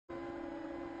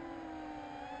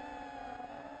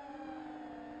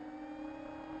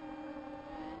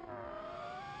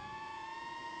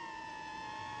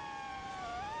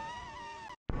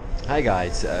Hi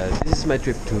guys, this is my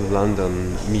trip to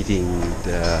London, meeting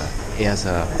the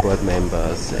ERSA board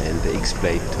members and the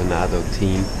XBlade Tornado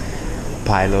team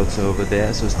pilots over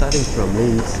there. So starting from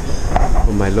Linz,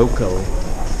 from my local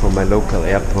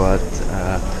airport,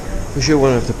 for sure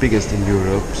one of the biggest in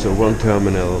Europe. So one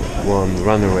terminal, one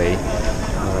runway.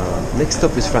 Next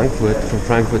stop is Frankfurt, from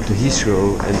Frankfurt to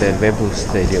Heathrow, and then Wembley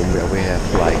Stadium, where we have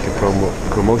like a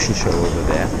promotion show over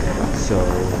there. So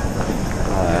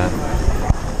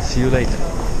see you later.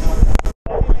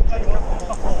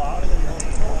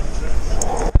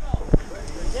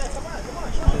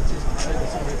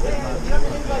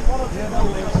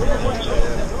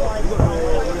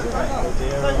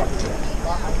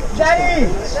 Jenny!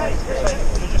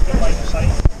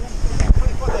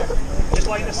 Just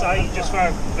line the side, just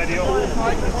for video.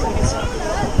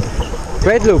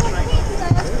 Great look.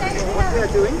 What they're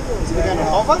doing is they're going to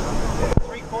hover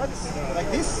 3 quads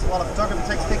like this while the photographer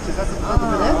takes pictures. That's the front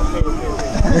over there.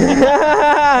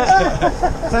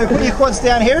 So put your quads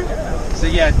down here. So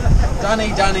yeah,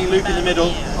 Danny, Luke in the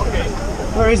middle. Okay.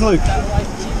 Where is Luke?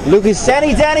 Luke is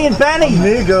Danny, and Benny.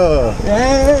 Amigo.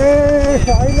 Hey,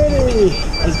 finally.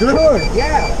 It's good.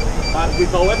 Yeah. We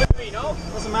go everybody, no?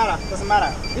 Doesn't matter.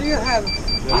 Do you have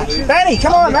Benny,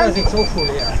 come on, man. it's awful,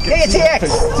 yeah. Get your TX.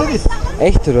 Do this.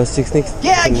 echt, du hast nichts.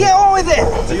 Yeah, get on with it.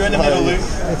 So you're in the middle, Luke.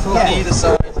 Danny either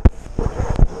side.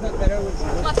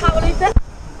 Wat gaan we nu doen?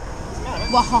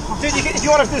 Dude, if you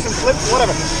want to do some flips,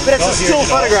 whatever. But it's a still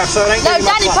photograph, so it ain't No, gonna be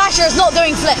Danny much Pasha is not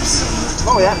doing flips.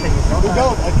 Oh yeah, we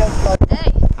go. Okay.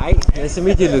 Hey. Hi, nice to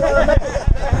meet you, Luke.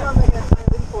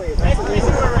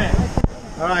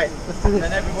 Alright.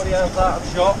 And everybody else out of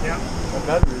shot. Yeah.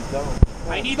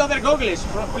 I need other goggles,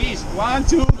 please. 1,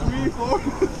 2, 3, 4.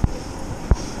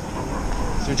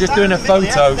 So we're just doing a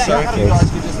photo, so if you guys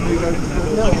could just move over to the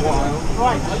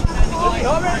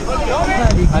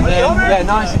and then, yeah,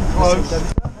 nice and close.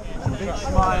 Big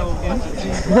smile.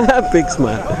 Big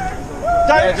smile.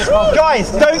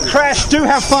 Guys, don't crash, do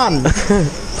have fun.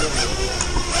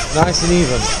 Nice and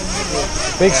even.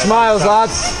 Big smiles,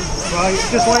 lads. Right,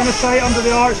 just line the sight under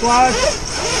the arch, lads.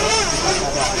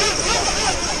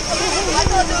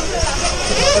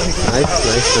 Nice.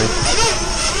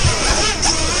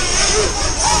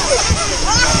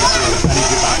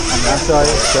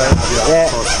 Yeah.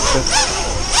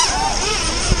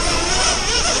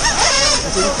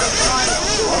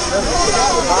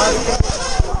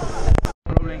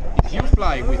 If you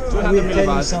fly with 200 I will tell you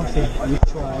millibars, something. We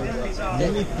tried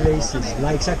many places,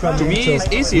 like Sacramento. to me it's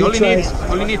easy.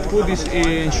 Only need to put this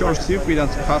in short circuit and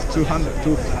have 2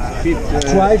 feet.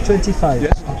 Try 25.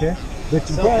 Yes. Okay. But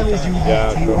the problem is you need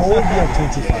to all be at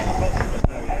 25.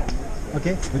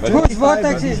 Okay. But Whose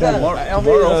vortex is that? More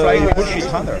flying with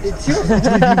 800. it will be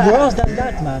worse than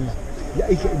that, man. Yeah,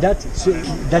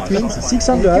 that means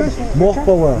 600 more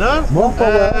power. More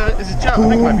power. It's a jump.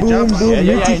 Boom,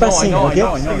 multi-passing. Okay.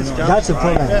 I know. That's a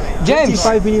problem. James,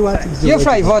 25 milliwatts is the you way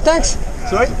fly to vortex?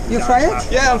 Sorry? You fly it?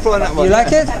 Yeah, I'm flying that one. You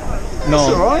like it? No.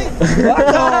 It's alright. It's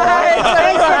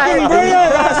fucking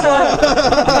brilliant.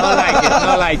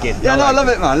 I like it. Yeah, no, I love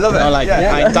it, man. Love it. I like it.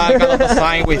 I talk a lot of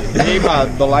time with me, but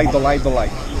don't like.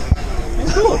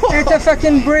 It's a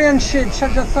fucking brilliant shit.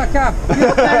 Shut the fuck up.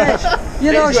 You're Spanish.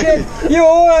 You know shit. You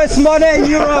always money in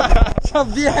Europe. So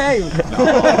behave.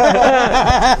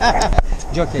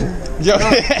 Joking.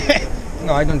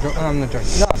 No, I don't joke. I'm not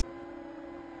joking. No,